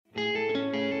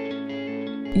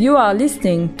You are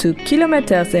listening to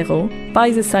Kilometre Zero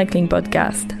by the Cycling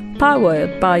Podcast,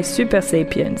 powered by Super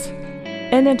Sapiens,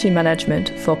 energy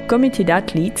management for committed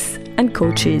athletes and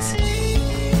coaches.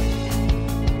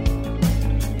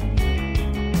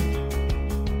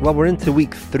 Well, we're into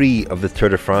week 3 of the Tour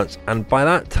de France, and by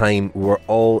that time we're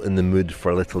all in the mood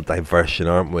for a little diversion,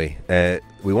 aren't we?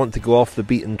 We want to go off the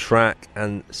beaten track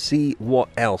and see what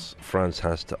else France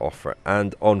has to offer.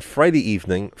 And on Friday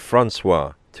evening,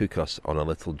 Francois took us on a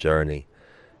little journey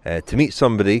to meet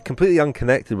somebody completely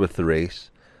unconnected with the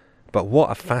race, but what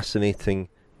a fascinating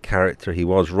character he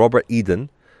was. Robert Eden,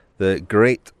 the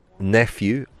great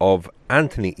nephew of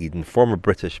Anthony Eden, former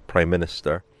British Prime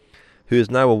Minister, who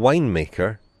is now a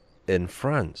winemaker in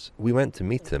France. We went to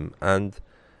meet him and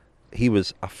he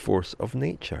was a force of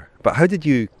nature. But how did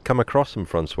you come across him,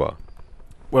 Francois?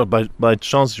 Well, by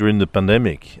chance during the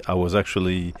pandemic, I was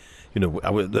actually, I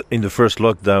was in the first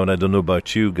lockdown. I don't know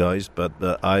about you guys, but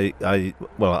I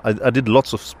did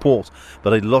lots of sport,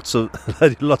 but I did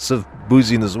lots of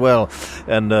boozing as well,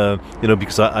 and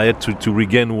because I had to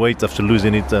regain weight after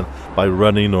losing it by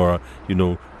running or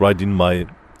riding my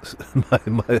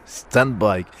stand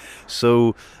bike.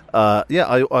 So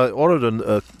I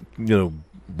ordered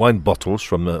wine bottles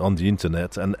from on the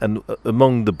internet, and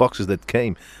among the boxes that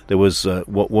came, there was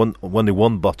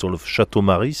one bottle of Chateau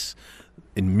Maris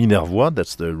in Minervois.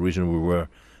 That's the region we were,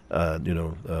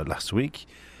 last week,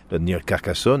 near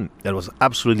Carcassonne. It was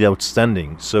absolutely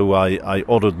outstanding. So I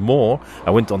ordered more.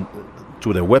 I went on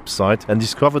to their website and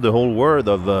discovered the whole world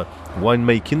of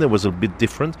winemaking that was a bit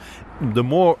different. The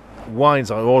more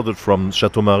wines I ordered from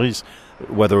Chateau Maris,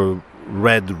 whether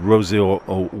red, rosé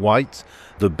or white,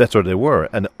 the better they were,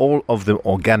 and all of them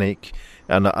organic.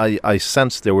 And I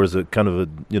sensed there was a kind of a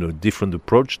different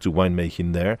approach to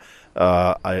winemaking there.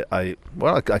 I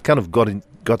kind of got in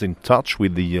touch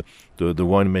with the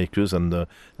winemakers and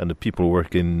the people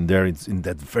working there in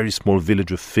that very small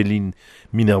village of Féline,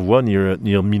 Minervois,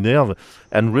 near Minerve,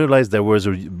 and realized there was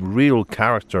a real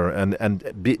character and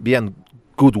behind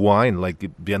good wine, like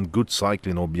behind good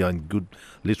cycling or behind good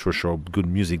literature or good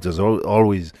music, there's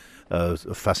always a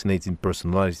fascinating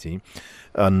personality,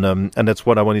 and that's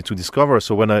what I wanted to discover.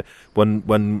 So when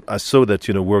I saw that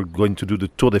we're going to do the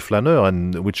Tour des Flâneurs,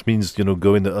 and which means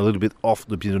going a little bit off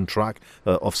the beaten track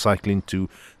of cycling to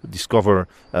discover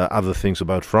other things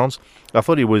about France, I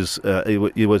thought it was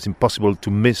impossible to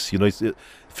miss. Féline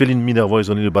Minervois is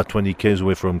only about 20 km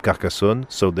away from Carcassonne,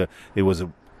 so it was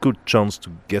a good chance to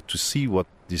get to see what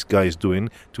this guy is doing,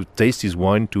 to taste his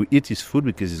wine, to eat his food,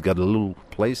 because he's got a little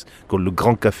place called Le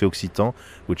Grand Café Occitan,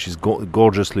 which is a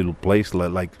gorgeous little place,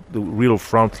 like the real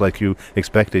France, like you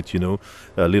expect it, a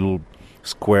little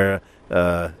square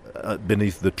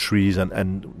beneath the trees,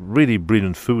 and really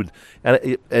brilliant food.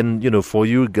 And for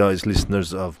you guys,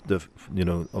 listeners of the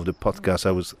podcast,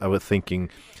 I was thinking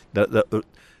that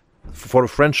for a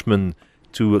Frenchman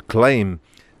to claim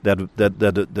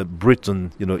that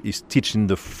Britain, is teaching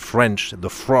the French, the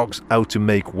frogs, how to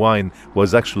make wine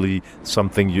was actually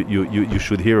something you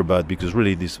should hear about, because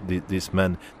really this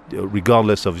man,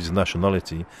 regardless of his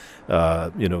nationality,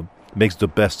 makes the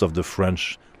best of the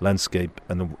French landscape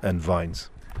and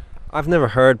vines. I've never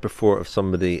heard before of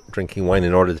somebody drinking wine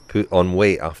in order to put on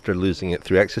weight after losing it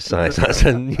through exercise. That's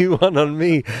a new one on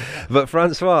me. But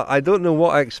Francois, I don't know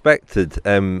what I expected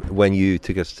when you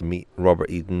took us to meet Robert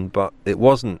Eden, but it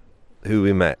wasn't who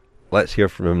we met. Let's hear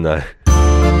from him now.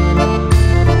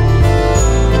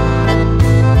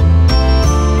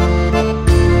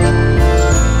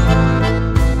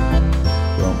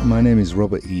 My name is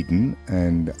Robert Eden,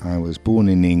 and I was born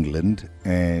in England,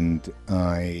 and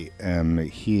I am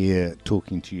here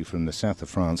talking to you from the south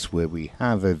of France, where we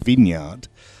have a vineyard,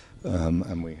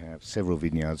 and we have several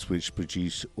vineyards which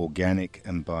produce organic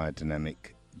and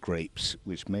biodynamic grapes,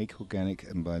 which make organic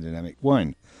and biodynamic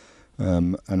wine.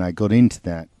 And I got into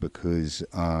that because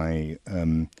I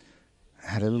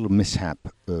had a little mishap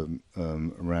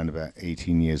around about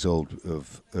 18 years old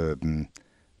of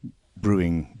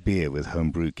brewing beer with home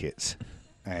brew kits,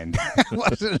 and I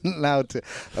wasn't allowed to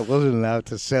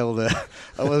sell the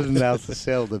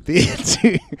beer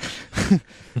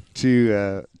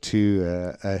to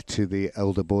the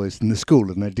elder boys in the school,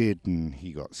 and I did, and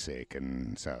he got sick,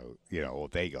 and so or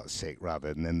they got sick rather,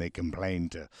 and then they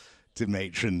complained to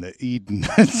matron that Eden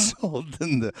had sold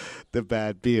them the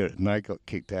bad beer, and I got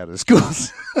kicked out of school.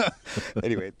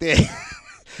 Anyway,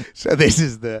 so this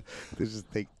is the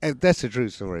thing. That's a true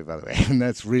story, by the way, and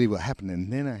that's really what happened.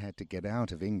 And then I had to get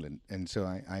out of England, and so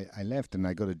I left, and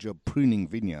I got a job pruning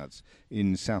vineyards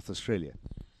in South Australia.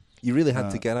 You really had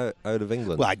to get out of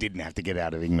England. Well, I didn't have to get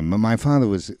out of England. But my father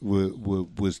was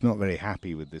not very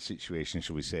happy with the situation,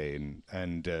 shall we say,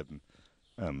 and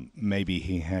maybe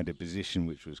he had a position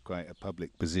which was quite a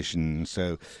public position,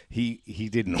 so he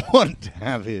didn't want to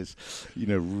have his,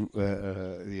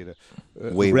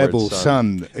 rebel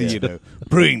son,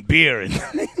 brewing beer in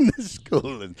the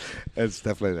school and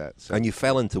stuff like that. So. And you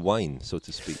fell into wine, so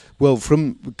to speak. Well,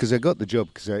 because I got the job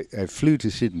because I flew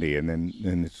to Sydney and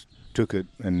then took a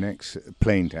next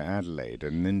plane to Adelaide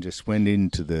and then just went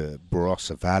into the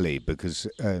Barossa Valley because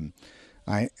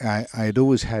I had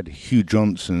always had Hugh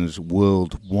Johnson's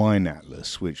World Wine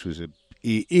Atlas, which was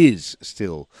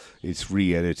it's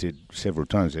re-edited several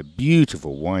times, a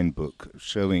beautiful wine book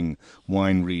showing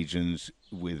wine regions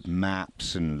with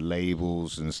maps and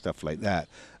labels and stuff like that.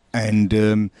 And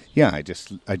I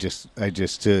just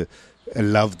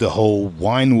loved the whole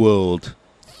wine world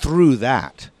through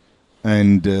that.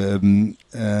 And so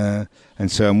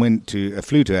I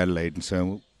flew to Adelaide, and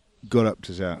so got up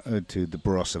to the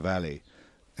Barossa Valley,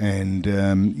 and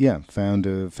found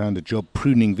a job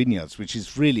pruning vineyards, which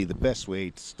is really the best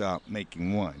way to start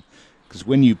making wine, because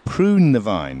when you prune the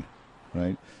vine,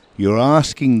 right, you're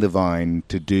asking the vine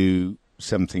to do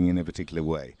something in a particular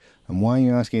way. And why are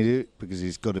you asking it to do it? Because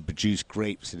it's got to produce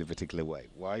grapes in a particular way.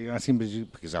 Why are you asking to produce?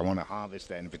 Because I want to harvest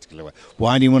that in a particular way.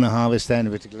 Why do you want to harvest that in a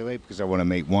particular way? Because I want to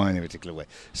make wine in a particular way.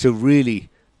 So really,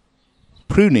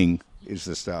 pruning is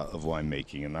the start of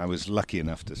winemaking, and I was lucky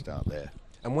enough to start there.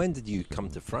 And when did you come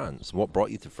to France? What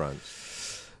brought you to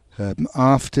France?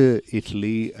 After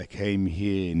Italy, I came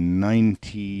here in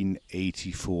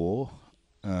 1984.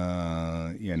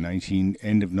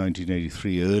 End of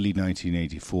 1983, early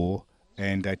 1984.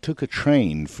 And I took a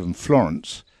train from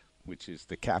Florence, which is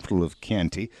the capital of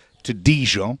Chianti, to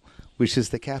Dijon, which is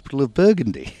the capital of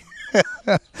Burgundy.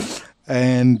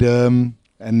 And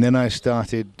then I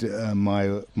started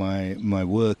my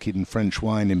work in French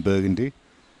wine in Burgundy.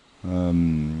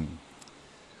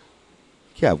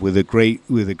 With a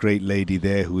great lady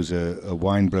there who was a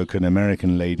wine broker, an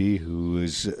American lady who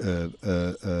was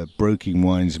broking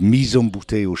wines mise en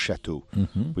bouteille au château,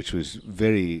 which was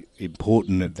very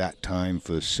important at that time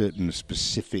for certain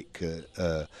specific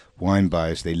wine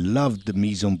buyers. They loved the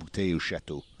mise en bouteille au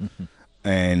château.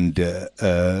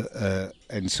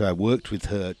 And so I worked with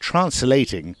her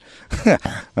translating,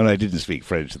 and I didn't speak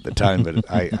French at the time, but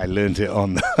I learned it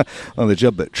on the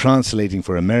job. But translating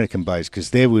for American buyers,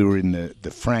 because there we were in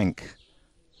the franc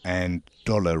and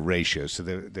dollar ratio, so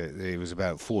it was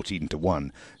about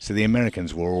 14-1. So the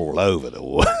Americans were all over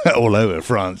all over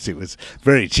France. It was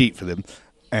very cheap for them,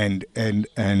 and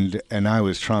I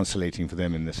was translating for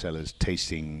them in the cellars,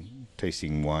 tasting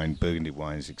wine, Burgundy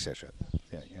wines, etc.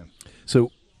 Yeah.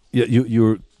 So,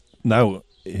 you're now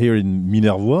here in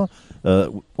Minervois.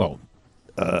 You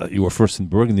were first in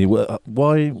Burgundy.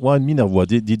 Why Minervois?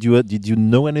 Did you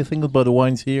know anything about the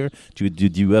wines here?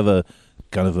 Did you have a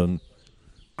kind of a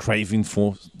craving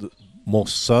for more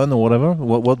sun or whatever?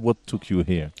 What took you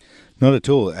here? Not at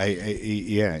all.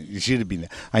 You should have been there.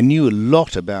 I knew a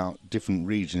lot about different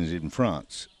regions in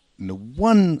France. And the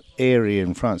one area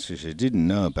in France which I didn't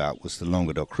know about was the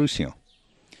Languedoc-Roussillon.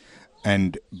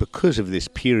 And because of this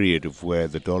period of where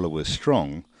the dollar was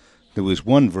strong, there was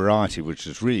one variety which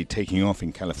was really taking off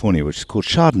in California, which is called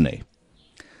Chardonnay.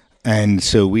 And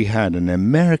so we had an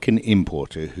American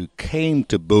importer who came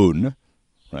to Beaune,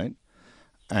 right,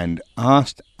 and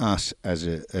asked us as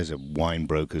a wine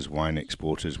brokers, wine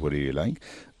exporters, whatever you like,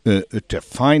 to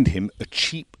find him a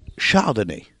cheap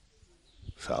Chardonnay.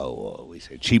 So we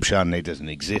said cheap Chardonnay doesn't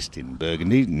exist in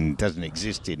Burgundy, and doesn't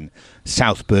exist in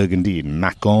South Burgundy, in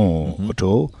Mâcon at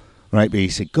all, right? But he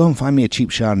said, go and find me a cheap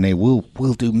Chardonnay.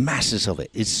 We'll do masses of it.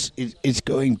 It's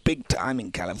going big time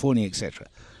in California, etc.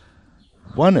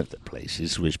 One of the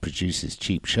places which produces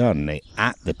cheap Chardonnay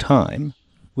at the time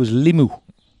was Limoux.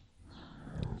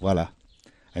 Voila.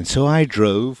 And so I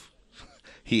drove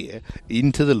here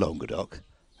into the Languedoc,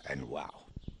 and wow.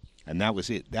 And that was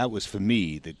it. That was for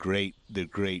me the great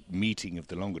meeting of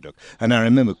the Languedoc. And I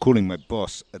remember calling my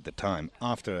boss at the time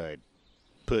after I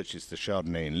purchased the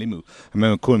Chardonnay in Limoux. I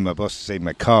remember calling my boss to say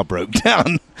my car broke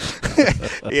down.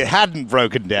 It hadn't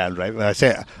broken down, right? But I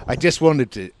said I just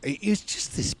wanted to. It was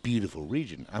just this beautiful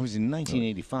region. I was in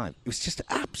 1985. It was just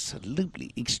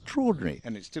absolutely extraordinary,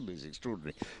 and it still is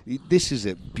extraordinary. This is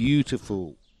a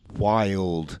beautiful,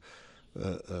 wild,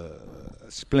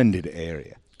 splendid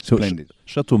area. So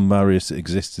Chateau Maris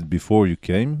existed before you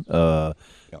came, but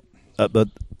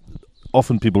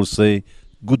often people say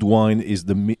good wine is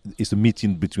the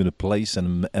meeting between a place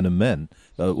and a man.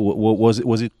 Was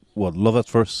it love at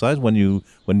first sight when you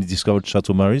discovered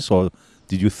Chateau Maris, or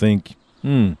did you think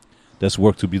there's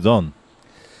work to be done.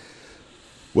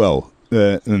 Well,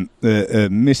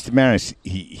 Mr. Maris,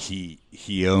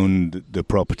 he owned the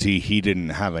property. He didn't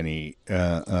have any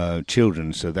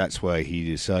children, so that's why he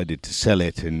decided to sell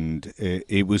it. And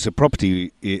it was a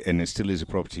property, and it still is a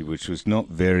property, which was not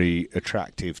very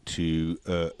attractive to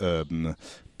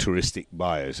touristic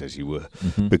buyers, as you were,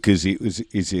 because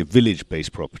it's a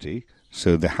village-based property.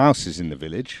 So the house is in the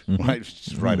village, right,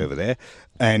 it's right over there,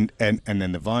 and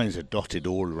then the vines are dotted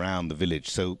all around the village.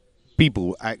 So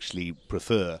people actually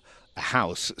prefer a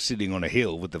house sitting on a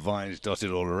hill with the vines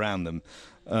dotted all around them,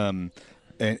 and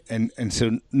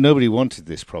so nobody wanted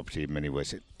this property in many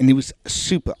ways. And it was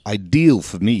super ideal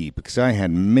for me because I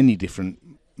had many different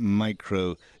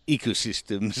micro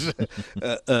ecosystems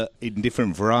in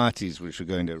different varieties, which were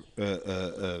going to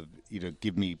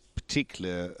give me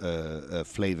particular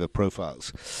flavor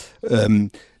profiles.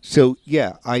 So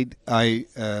yeah, I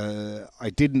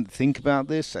didn't think about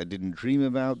this. I didn't dream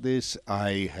about this.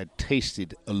 I had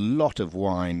tasted a lot of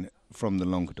wine from the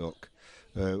Languedoc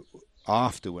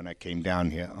after when I came down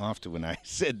here. After when I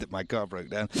said that my car broke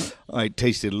down, I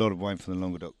tasted a lot of wine from the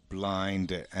Languedoc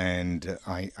blind, and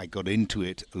I got into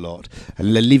it a lot.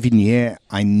 And La Livinière,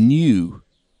 I knew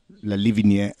La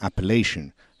Livinière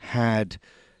appellation had,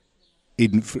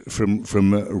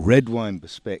 from a red wine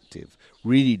perspective,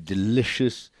 really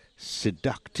delicious,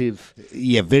 seductive,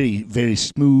 very, very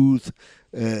smooth,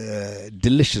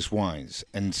 delicious wines.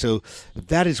 And so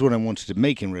that is what I wanted to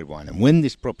make in red wine. And when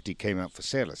this property came out for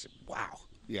sale, I said, wow,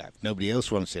 yeah, if nobody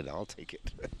else wants it, I'll take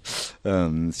it.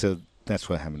 So that's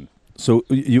what happened. So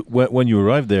when you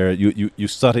arrived there, you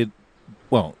started,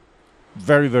 well,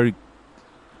 very, very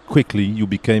quickly you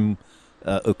became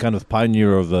a kind of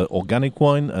pioneer of organic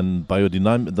wine and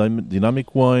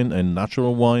biodynamic wine and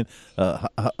natural wine.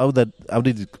 How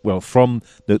did it, well, from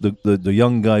the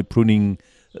young guy pruning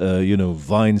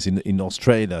vines in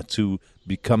Australia to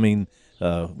becoming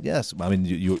yes, I mean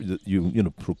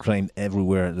you proclaimed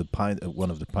everywhere one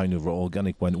of the pioneers of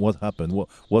organic wine. What happened?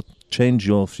 What changed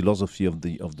your philosophy of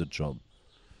the job?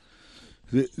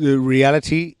 The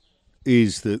reality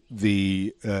is that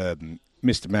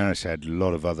Mr. Maris had a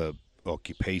lot of other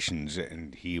occupations,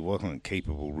 and he wasn't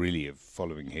capable really of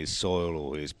following his soil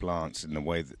or his plants in the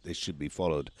way that they should be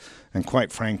followed. And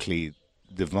quite frankly,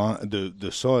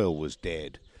 the soil was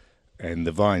dead and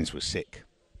the vines were sick.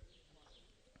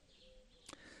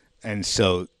 And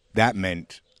so that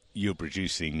meant you're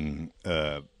producing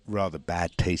rather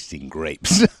bad tasting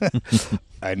grapes.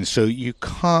 And so you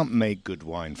can't make good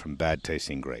wine from bad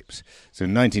tasting grapes. So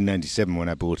in 1997, when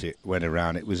I went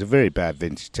around, it was a very bad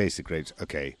vintage, tasted grapes.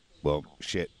 Okay, well,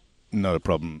 shit, not a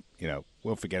problem,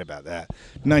 we'll forget about that.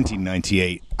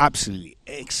 1998, absolutely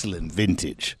excellent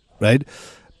vintage, right?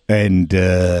 And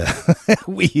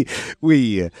we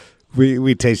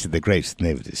tasted the grapes and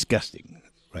they were disgusting,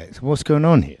 right? So what's going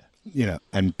on here?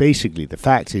 And basically the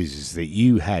fact is that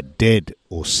you had dead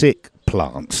or sick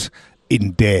plants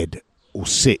in dead or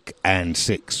sick and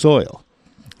sick soil,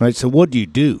 right? So what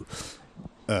do?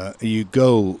 You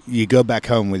go back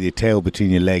home with your tail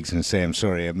between your legs and say, I'm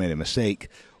sorry, I made a mistake,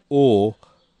 or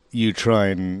you try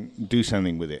and do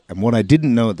something with it. And what I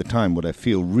didn't know at the time, what I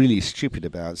feel really stupid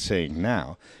about saying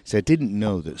now, is I didn't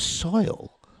know that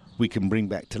soil we can bring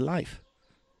back to life.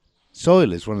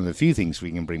 Soil is one of the few things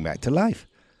we can bring back to life.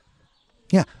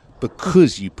 Yeah,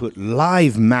 because you put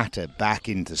live matter back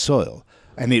into soil,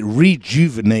 and it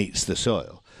rejuvenates the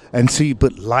soil. And so you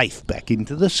put life back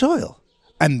into the soil.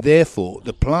 And therefore,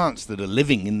 the plants that are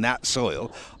living in that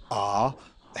soil are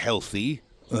healthy,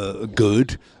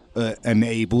 good, and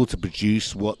able to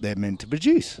produce what they're meant to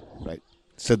produce, right?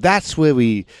 So that's where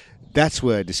I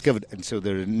discovered. And so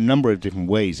there are a number of different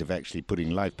ways of actually putting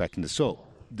life back in the soil.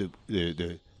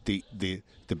 The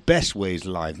best way is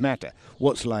live matter.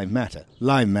 What's live matter?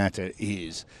 Live matter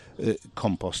is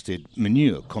composted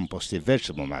manure, composted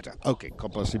vegetable matter. Okay,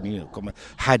 composted manure.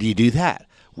 How do you do that?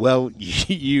 Well,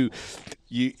 you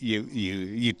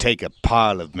take a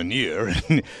pile of manure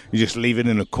and you just leave it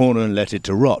in a corner and let it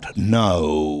to rot.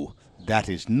 No, that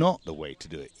is not the way to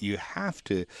do it. You have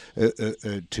to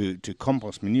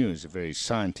compost manure is a very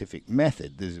scientific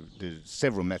method. There's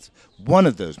several methods. One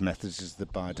of those methods is the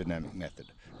biodynamic method,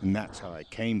 and that's how I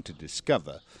came to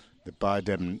discover the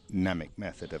biodynamic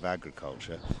method of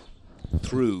agriculture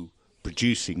through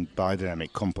producing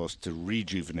biodynamic compost to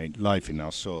rejuvenate life in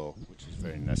our soil, which is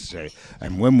very necessary.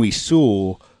 And when we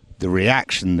saw the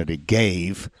reaction that it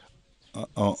gave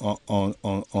on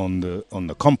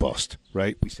the compost,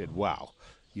 right, we said, wow,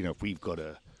 we've got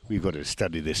to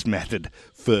study this method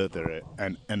further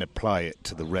and apply it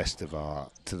to the rest of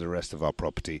our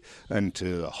property and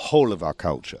to the whole of our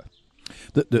culture.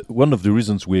 One of the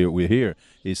reasons we're here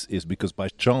is because by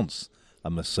chance, I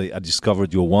must say, I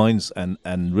discovered your wines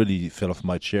and really fell off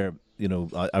my chair.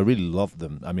 I really love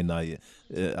them. I mean, they.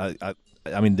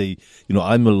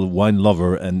 I'm a wine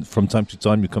lover, and from time to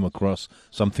time you come across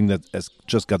something that has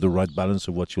just got the right balance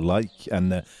of what you like,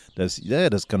 and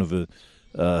there's kind of a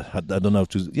I don't know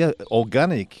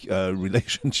organic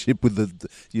relationship with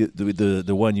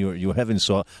the wine you're having.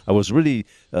 So I was really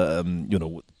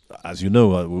as you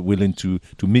know, willing to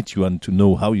meet you and to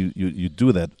know how you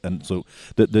do that. And so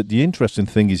the interesting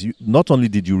thing is, not only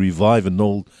did you revive an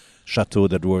old chateau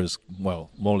that was more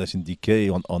or less in decay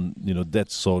on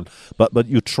dead soil, but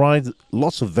you tried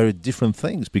lots of very different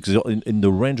things, because in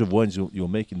the range of wines you're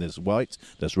making, there's white,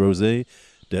 there's rosé,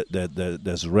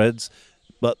 there's reds,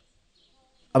 but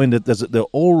I mean there's the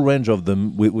whole range of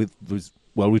them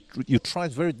you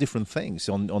tried very different things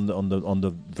on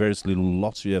the various little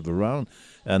lots you have around,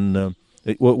 and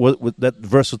with that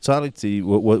versatility,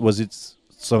 was it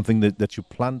something that you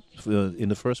planned in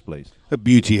the first place? The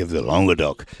beauty of the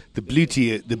Languedoc. The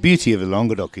beauty of the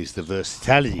Languedoc is the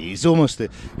versatility. It's almost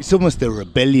the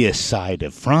rebellious side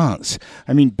of France.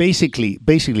 I mean, basically,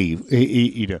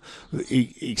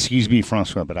 excuse me,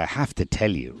 Francois, but I have to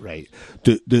tell you, right?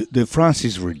 The France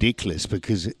is ridiculous,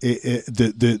 because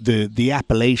the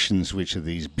appellations, which are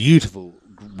these beautiful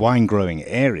wine growing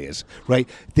areas, right?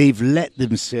 They've let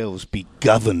themselves be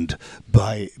governed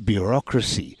by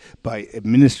bureaucracy, by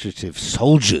administrative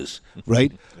soldiers,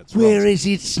 right? Whereas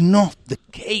it's not the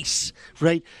case,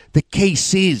 right? The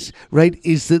case is, right,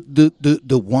 is that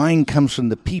the wine comes from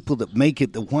the people that make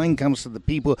it. The wine comes from the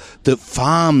people that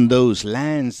farm those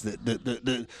lands,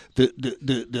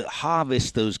 that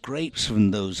harvest those grapes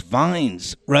from those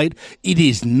vines, right? It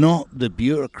is not the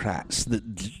bureaucrats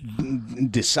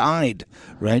that decide,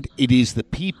 right? It is the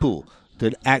people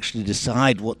that actually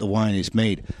decide what the wine is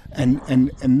made.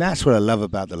 And that's what I love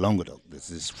about the Languedoc. There's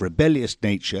this rebellious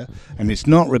nature, and it's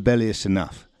not rebellious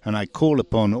enough. And I call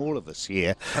upon all of us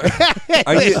here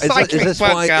is this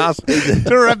why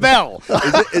to rebel.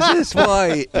 Is this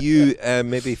why you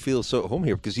maybe feel so at home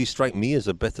here? Because you strike me as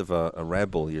a bit of a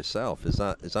rebel yourself. Is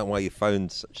that why you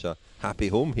found such a happy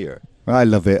home here? I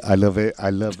love it. I love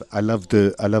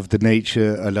the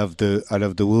nature. I love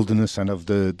the wilderness. I love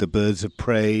the birds of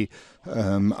prey.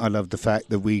 I love the fact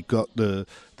that we got the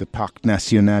Parc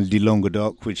National du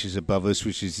Languedoc, which is above us,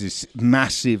 which is this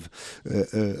massive,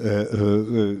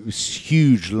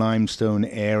 huge limestone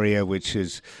area which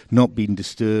has not been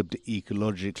disturbed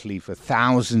ecologically for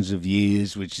thousands of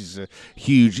years, which is a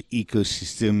huge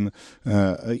ecosystem.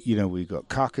 We've got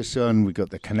Carcassonne, we've got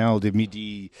the Canal de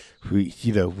Midi.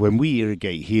 When we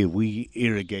irrigate here, we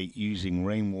irrigate using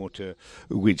rainwater,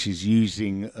 which is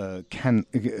using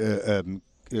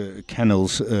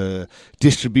canals,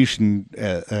 distribution,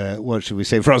 what should we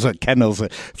say? Canals,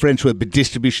 French word, but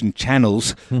distribution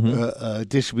channels,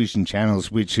 distribution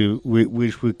channels, which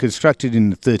were constructed in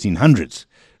the 1300s,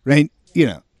 right?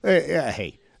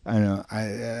 Hey, I know.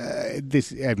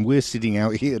 And we're sitting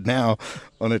out here now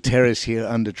on a terrace here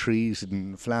under trees,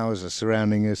 and flowers are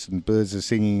surrounding us, and birds are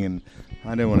singing, and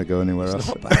I don't want to go anywhere else.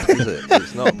 It's not bad, is it?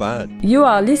 It's not bad. You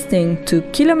are listening to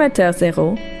Kilometre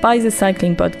Zero by the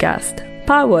Cycling Podcast,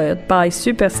 powered by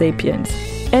Super Sapiens,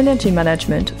 energy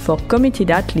management for committed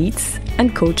athletes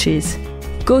and coaches.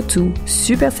 Go to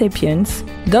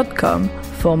supersapiens.com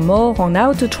for more on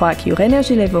how to track your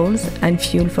energy levels and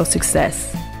fuel for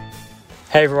success.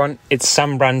 Hey everyone, it's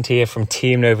Sam Brand here from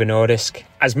Team Novo Nordisk.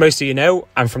 As most of you know,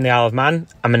 I'm from the Isle of Man.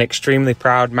 I'm an extremely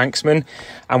proud Manxman.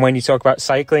 And when you talk about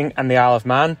cycling and the Isle of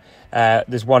Man,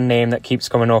 there's one name that keeps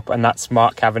coming up, and that's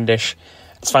Mark Cavendish.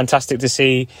 It's fantastic to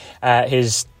see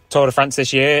his Tour de France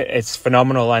this year. It's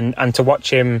phenomenal, and to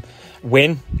watch him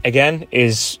win again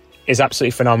is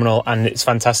absolutely phenomenal, and it's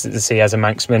fantastic to see as a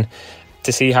Manxman.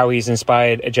 To see how he's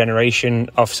inspired a generation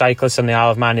of cyclists on the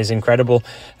Isle of Man is incredible.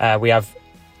 We have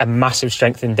a massive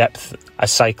strength in depth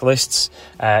as cyclists.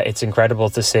 It's incredible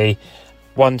to see.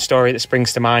 One story that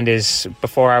springs to mind is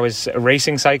before I was a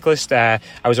racing cyclist, I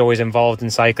was always involved in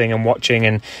cycling and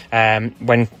watching. And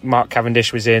when Mark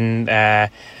Cavendish was in the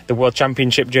World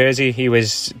Championship jersey, he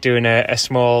was doing a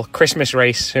small Christmas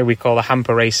race, we call a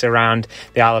hamper race, around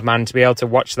the Isle of Man. To be able to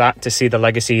watch that, to see the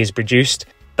legacy he's produced,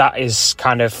 that is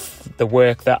kind of the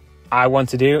work that I want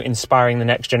to do, inspiring the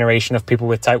next generation of people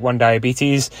with type 1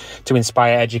 diabetes, to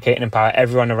inspire, educate and empower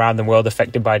everyone around the world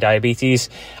affected by diabetes,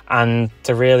 and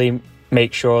to really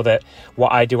make sure that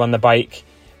what I do on the bike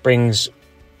brings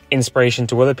inspiration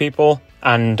to other people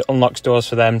and unlocks doors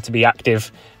for them to be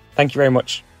active. Thank you very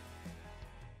much.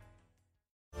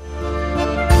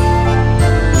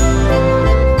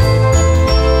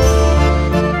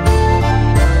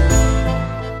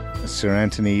 Sir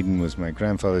Anthony Eden was my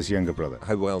grandfather's younger brother.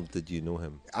 How well did you know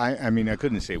him? I mean, I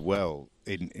couldn't say well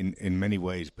in many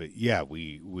ways, but yeah,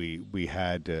 we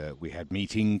had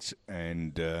meetings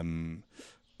and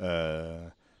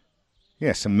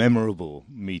some memorable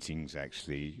meetings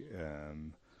actually.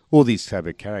 All these type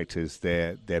of characters,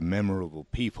 they're memorable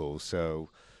people.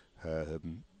 So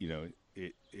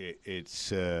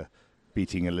it's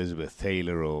beating Elizabeth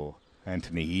Taylor or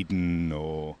Anthony Eden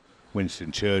or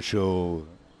Winston Churchill.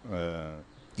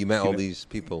 You met all these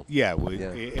people. Yeah,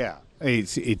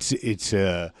 It's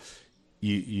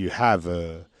you have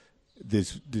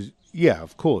there's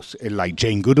of course, like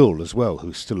Jane Goodall as well,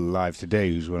 who's still alive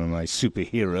today, who's one of my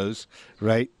superheroes,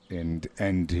 right? And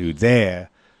who I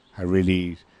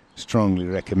really strongly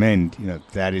recommend.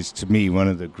 That is to me one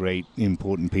of the great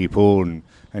important people,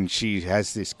 and she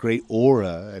has this great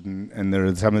aura, and there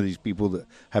are some of these people that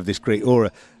have this great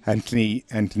aura. Anthony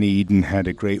Eden had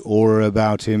a great aura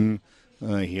about him.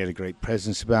 He had a great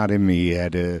presence about him.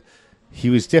 He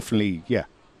was definitely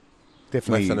left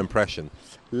an impression.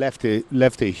 Left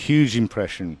a huge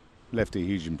impression.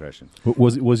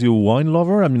 Was he a wine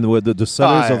lover? I mean, the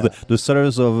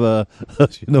sellers of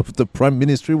the Prime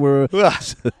Ministry were.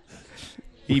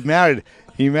 He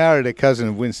married a cousin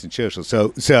of Winston Churchill,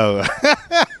 so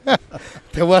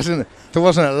there wasn't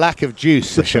a lack of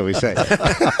juice, shall we say?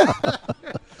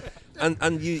 And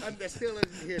there still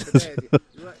isn't here today.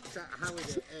 How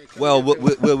is it? Well,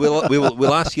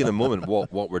 we'll ask you in a moment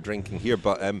what we're drinking here,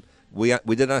 but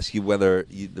we did ask you whether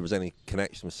there was any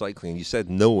connection with cycling, and you said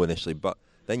no initially, but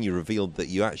then you revealed that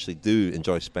you actually do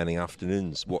enjoy spending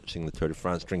afternoons watching the Tour de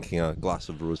France, drinking a glass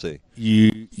of rosé.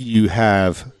 You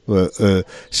have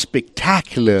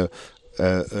spectacular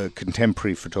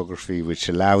contemporary photography, which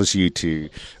allows you to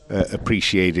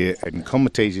appreciate it, and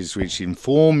commentators which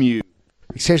inform you,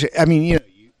 etc. I mean,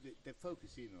 they're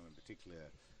focusing on a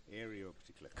particular area, or a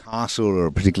particular castle, or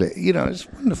a particular, it's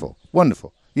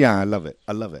wonderful. Yeah, I love it.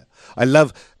 I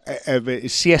love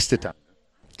siesta time.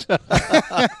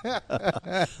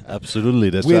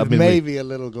 Absolutely, with maybe a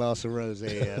little glass of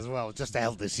rosé as well, just to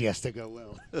help the siesta go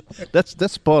well.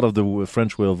 That's part of the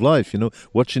French way of life,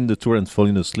 watching the Tour and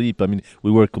falling asleep. I mean, we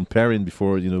were comparing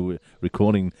before,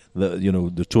 recording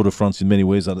the Tour de France in many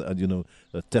ways, a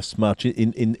test match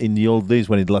in the old days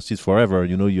when it lasted forever.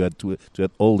 You had to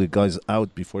have all the guys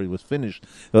out before it was finished.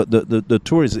 The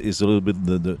Tour is a little bit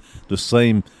the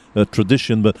same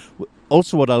tradition, but.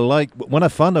 Also, what I like when I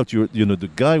found out the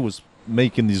guy was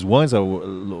making these wines I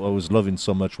was loving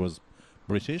so much was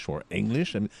British or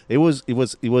English, and it was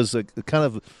a kind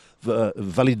of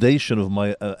validation of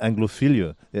my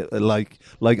Anglophilia.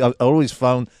 Like I always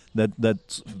found that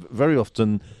very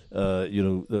often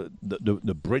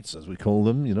the Brits, as we call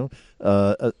them,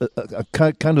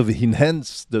 kind of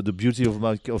enhance the beauty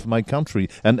of my country,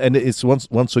 and it's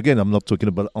once again, I'm not talking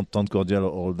about Entente Cordiale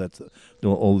or all that,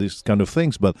 all these kind of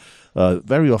things, but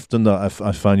very often I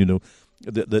find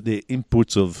the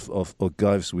inputs of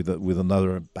guys with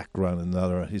another background,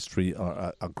 another history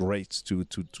are great to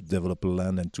develop a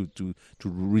land and to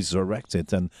resurrect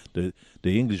it, and the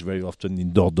English very often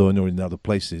in Dordogne or in other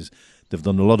places. They've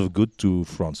done a lot of good to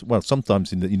France. Well,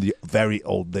 sometimes in the very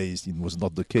old days it was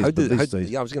not the case. I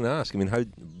was going to ask. I mean, how,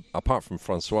 apart from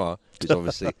Francois, who's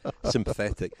obviously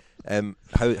sympathetic,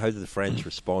 how did the French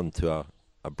respond to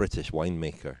a British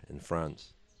winemaker in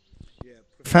France? Yeah,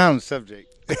 profound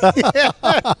subject.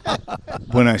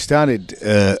 When I started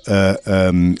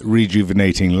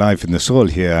rejuvenating life in the soil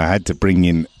here, I had to bring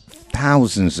in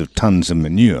thousands of tons of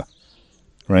manure.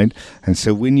 Right, and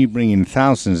so when you bring in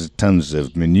thousands of tons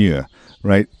of manure,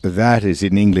 right, that is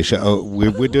in English. Oh,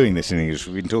 we're doing this in English.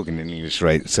 We've been talking in English,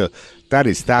 right? So that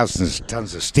is thousands of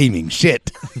tons of steaming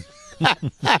shit.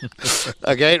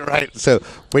 Okay, right. So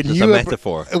when it's a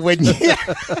metaphor.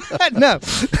 No,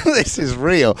 this is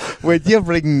real. When you're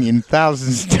bringing in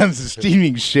thousands of tons of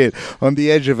steaming shit on the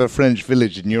edge of a French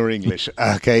village in your English,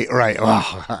 okay, right?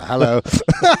 Oh, hello.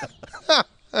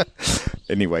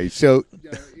 Anyway, so.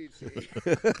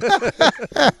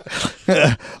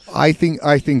 I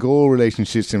think all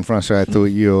relationships in France. I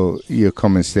thought your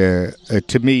comments there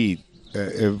to me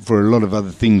for a lot of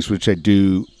other things which I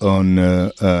do on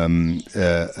a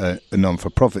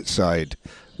non-for-profit side,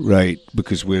 right?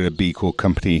 Because we're a B Corp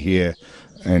company here,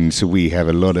 and so we have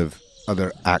a lot of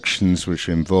other actions which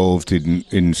are involved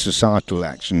in societal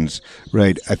actions,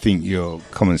 right? I think your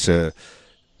comments are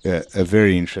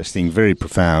very interesting, very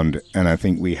profound, and I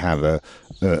think we have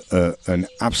an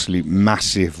absolute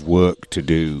massive work to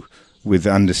do with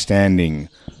understanding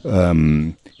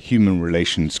human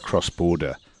relations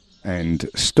cross-border, and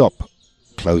stop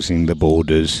closing the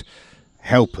borders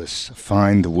help us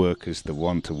find the workers that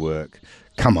want to work.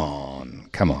 Come on.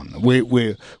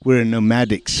 We're a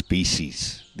nomadic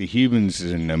species. The humans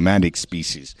are a nomadic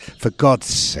species. For God's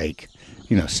sake,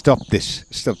 stop this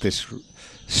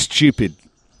stupid,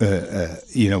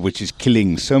 which is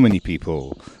killing so many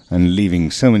people and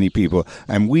leaving so many people.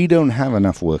 And we don't have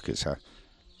enough workers, huh?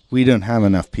 We don't have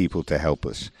enough people to help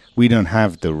us. We don't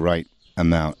have the right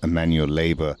amount of manual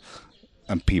labor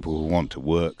and people who want to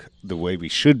work the way we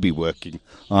should be working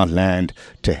our land,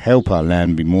 to help our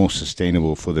land be more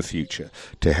sustainable for the future,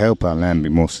 to help our land be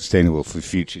more sustainable for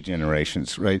future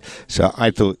generations, right? So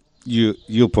I thought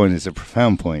your point is a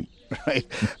profound point, right?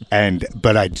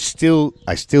 But I still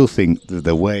think that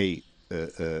the way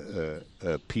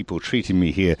people treated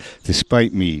me here,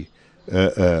 despite me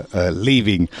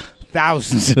leaving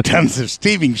thousands of tons of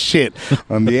steaming shit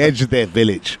on the edge of their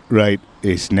village, right,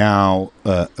 is now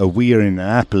we are in an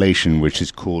appellation which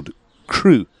is called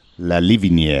Cru La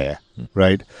Livinière,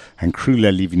 right? And Cru La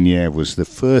Livinière was the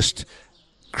first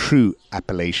cru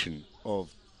appellation of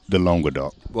the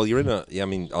Languedoc. Well, you're in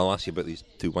I'll ask you about these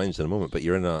two wines in a moment, but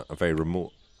you're in a very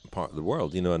remote part of the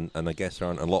world, and I guess there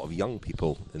aren't a lot of young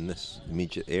people in this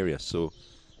immediate area. So,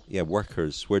 yeah,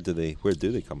 workers, where do they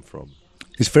come from?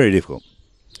 It's very difficult.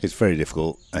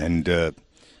 And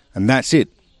that's it.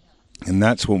 And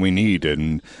that's what we need,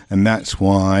 and that's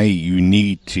why you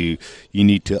need to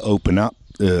open up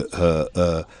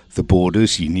the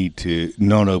borders. You need to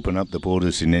not open up the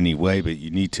borders in any way, but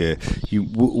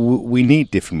we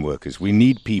need different workers. We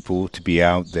need people to be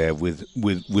out there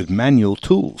with manual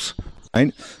tools,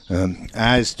 right?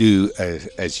 As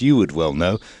you would well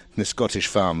know, the Scottish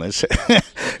farmers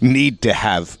need to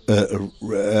have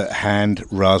hand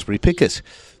raspberry pickers,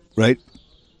 right?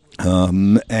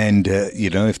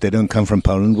 If they don't come from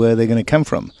Poland, where are they going to come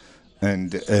from?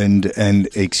 And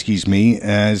excuse me,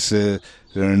 as there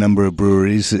are a number of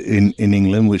breweries in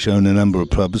England which own a number of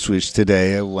pubs which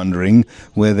today are wondering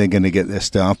where they're going to get their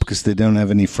staff because they don't have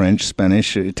any French,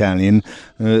 Spanish, Italian,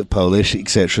 Polish,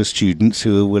 etc. students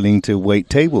who are willing to wait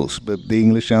tables, but the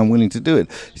English aren't willing to do it.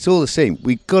 It's all the same.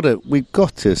 We've got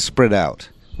to spread out.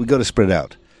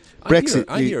 Brexit.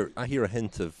 I hear a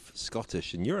hint of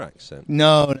Scottish in your accent.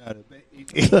 No.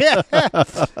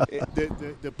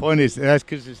 The point is, that's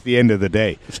because it's the end of the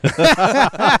day.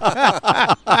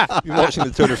 You're watching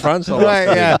the Tour de France all right?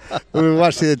 Yeah, we're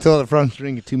watching the Tour de France,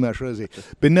 drinking too much rosé.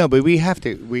 But we have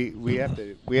to.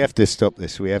 We have to stop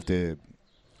this.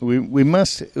 We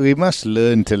must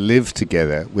learn to live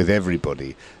together with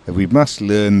everybody. And we must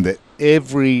learn that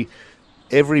every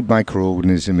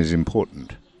microorganism is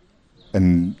important.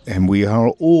 And we are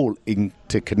all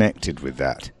interconnected with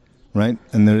that, right?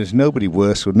 And there is nobody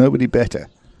worse or nobody better,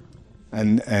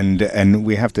 and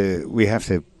we have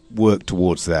to work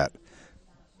towards that.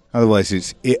 Otherwise,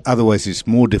 it's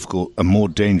more difficult and more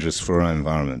dangerous for our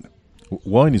environment.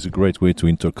 Wine is a great way to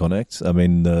interconnect. I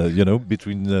mean,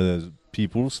 between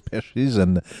people, species,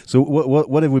 and so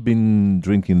what have we been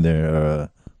drinking there,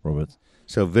 Robert?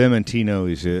 So Vermentino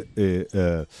is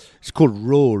it's called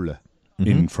Rôle.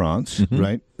 In France,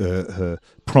 right?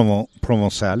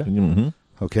 Provençal.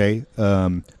 Okay.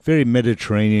 Very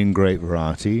Mediterranean, great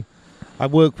variety. I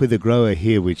work with a grower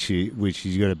here, which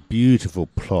has got a beautiful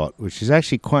plot, which is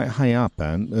actually quite high up,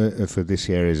 and for this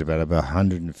area is about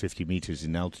 150 meters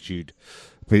in altitude,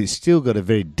 but it's still got a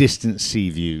very distant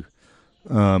sea view,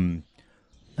 and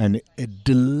a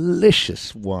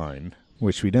delicious wine.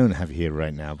 Which we don't have here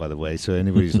right now, by the way. So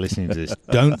anybody who's listening to this,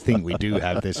 don't think we do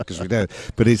have this, because we don't.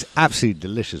 But it's absolutely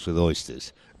delicious with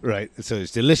oysters, right? So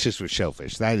it's delicious with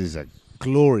shellfish. That is a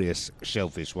glorious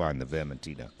shellfish wine, the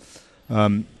Vermentino.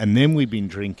 And then we've been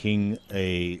drinking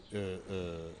a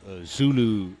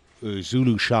Zulu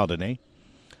Chardonnay.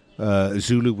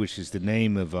 Zulu, which is the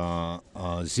name of our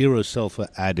zero sulfur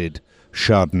added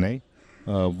Chardonnay,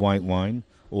 white wine,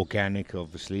 organic,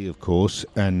 obviously, of course,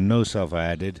 and no sulfur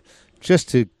added. Just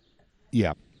to,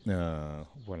 I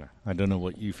don't know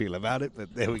what you feel about it,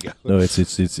 but there we go. No,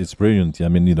 it's brilliant. I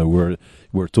mean, you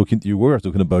were talking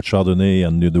about Chardonnay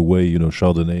and the way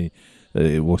Chardonnay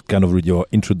was kind of your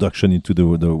introduction into the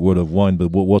world of wine. But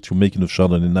what you're making of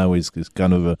Chardonnay now is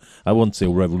kind of I won't say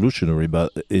revolutionary,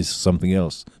 but is something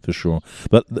else for sure.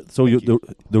 But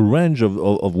the range of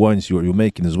wines you're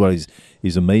making as well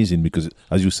is amazing, because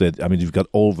as you said, I mean, you've got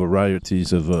all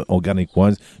varieties of organic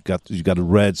wines. You got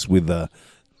reds with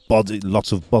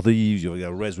lots of body. You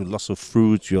have reds with lots of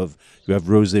fruit. You have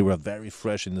rosé, which are very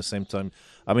fresh in the same time.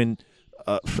 I mean,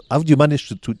 how do you manage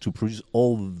to produce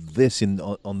all this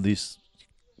on this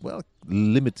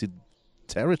limited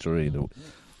territory?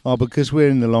 Oh, because we're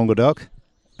in the Languedoc,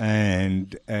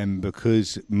 and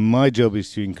because my job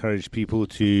is to encourage people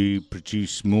to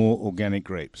produce more organic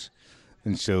grapes.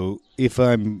 And so if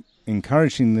I'm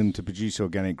encouraging them to produce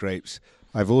organic grapes,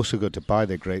 I've also got to buy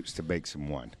their grapes to make some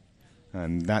wine.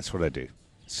 And that's what I do.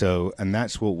 So, and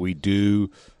that's what we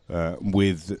do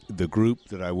with the group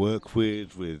that I work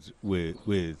with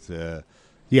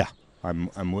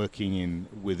I'm working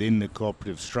within the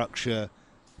cooperative structure.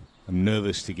 I'm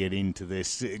nervous to get into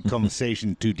this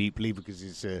conversation too deeply because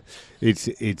it's a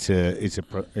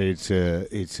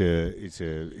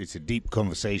deep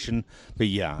conversation. But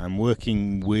yeah, I'm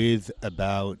working with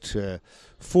about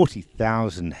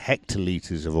 40,000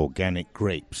 hectoliters of organic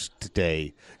grapes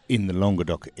today in the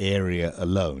Languedoc area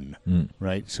alone.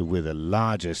 Right. So we're the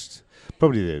largest,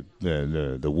 probably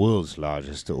the world's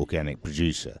largest organic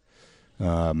producer.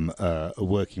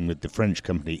 Working with the French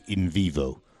company In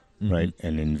Vivo. Right,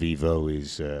 and In Vivo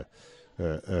is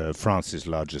France's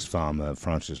largest farmer,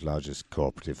 France's largest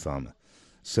cooperative farmer.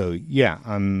 So yeah,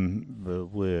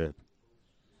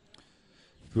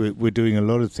 we're doing a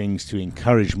lot of things to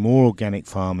encourage more organic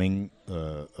farming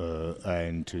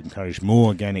and to encourage more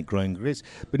organic growing grapes.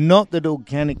 But not that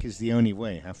organic is the only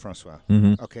way, huh, Francois?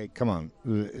 Okay, come on,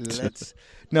 let's.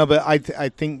 No, but I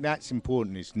think that's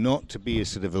important. Is not to be a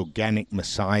sort of organic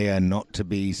messiah, not to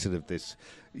be sort of this.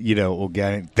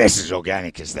 Organic, this is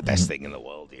organic is the best thing in the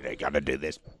world. You got to do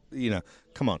this.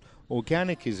 Come on.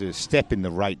 Organic is a step in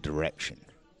the right direction,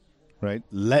 right?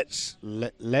 Let's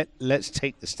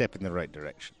take the step in the right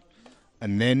direction.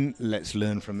 And then let's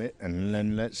learn from it, and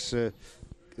then let's,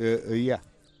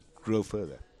 grow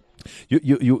further.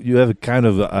 You have a kind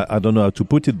of I don't know how to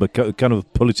put it, but kind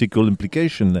of political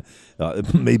implication.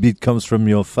 Maybe it comes from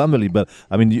your family, but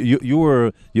I mean you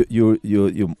were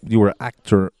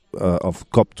actor of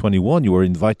COP21. You were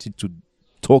invited to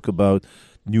talk about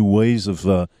new ways of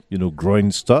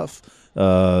growing stuff.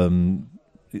 Where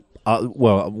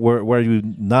are you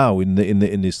now in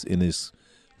this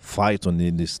fight,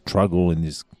 in this struggle, in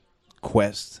this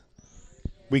quest?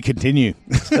 We continue.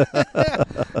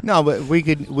 No, but we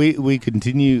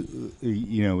continue.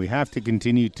 We have to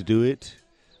continue to do it,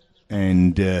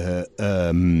 and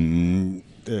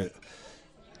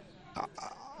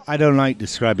I don't like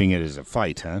describing it as a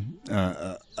fight.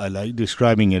 I like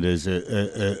describing it as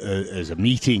a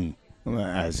meeting,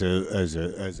 as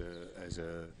a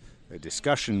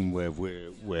discussion where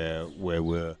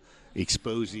we're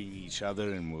exposing each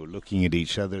other and we're looking at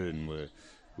each other and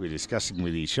we're discussing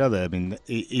with each other. I mean,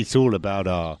 it's all about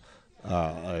our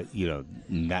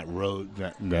that road,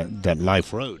 that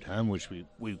life road, which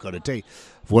we've got to take.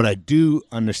 What I do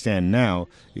understand now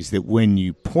is that when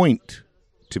you point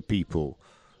to people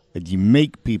and you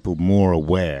make people more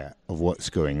aware of what's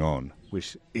going on,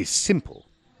 which is simple,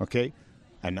 okay?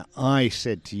 And I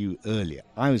said to you earlier,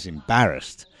 I was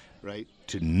embarrassed, right,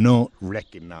 to not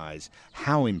recognize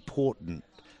how important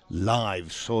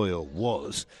live soil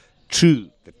was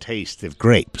to the taste of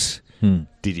grapes.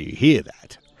 Did you hear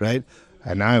that, right?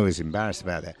 And I was embarrassed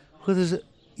about that. Well,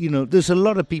 there's a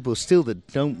lot of people still that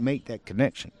don't make that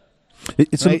connection.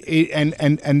 There's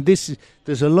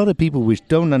a lot of people which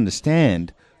don't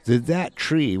understand that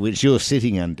tree which you're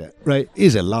sitting under, right,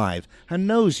 is alive and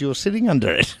knows you're sitting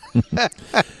under it.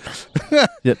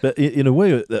 Yeah, but in a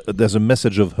way, there's a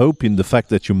message of hope in the fact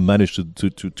that you managed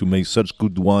to make such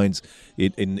good wines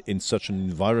in such an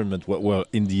environment, well,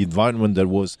 in the environment that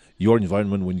was your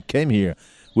environment when you came here,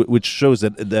 which shows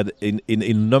that in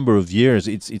a number of years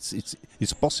it's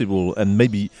possible, and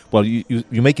maybe, well,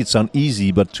 you make it sound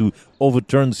easy, but to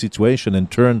overturn the situation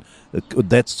and turn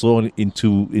that soil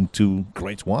into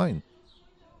great wine.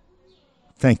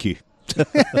 Thank you.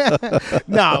 No,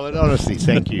 but honestly,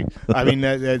 thank you. I mean,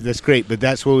 that's great, but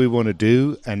that's what we want to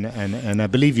do, and I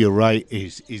believe you're right.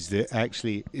 Is that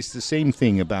actually it's the same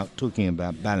thing about talking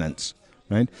about balance,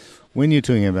 right? When you're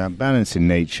talking about balance in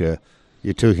nature,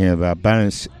 you're talking about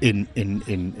balance in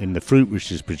the fruit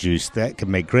which is produced. That can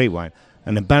make great wine,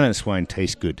 and a balanced wine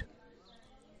tastes good,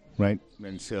 right?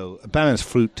 And so a balanced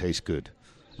fruit tastes good.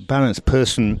 A balanced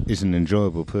person is an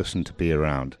enjoyable person to be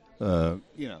around.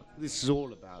 This is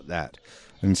all about that,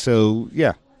 and so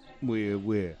yeah,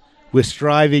 we're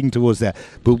striving towards that.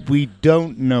 But we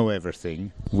don't know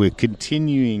everything. We're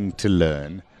continuing to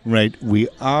learn, right? We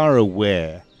are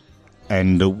aware,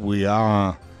 and we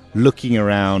are looking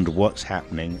around what's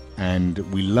happening, and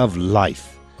we love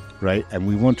life, right? And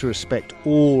we want to respect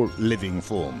all living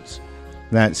forms.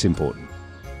 That's important.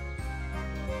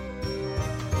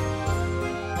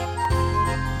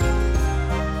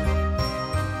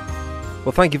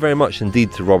 Well, thank you very much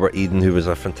indeed to Robert Eden, who was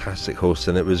a fantastic host,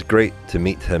 and it was great to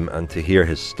meet him and to hear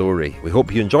his story. We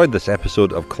hope you enjoyed this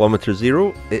episode of Kilometre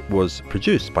Zero. It was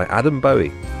produced by Adam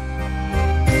Bowie.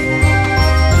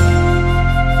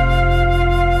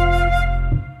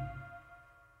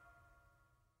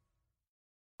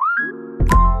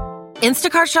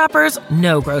 Instacart shoppers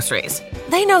know groceries.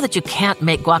 They know that you can't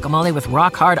make guacamole with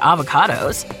rock-hard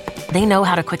avocados. They know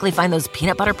how to quickly find those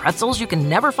peanut butter pretzels you can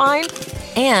never find.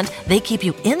 And they keep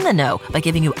you in the know by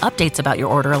giving you updates about your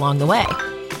order along the way.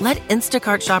 Let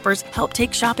Instacart shoppers help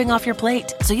take shopping off your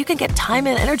plate so you can get time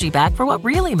and energy back for what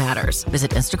really matters.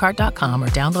 Visit instacart.com or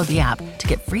download the app to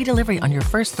get free delivery on your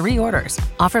first 3 orders.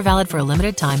 Offer valid for a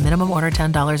limited time. Minimum order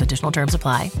 $10. Additional terms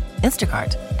apply.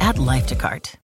 Instacart. Add life to cart.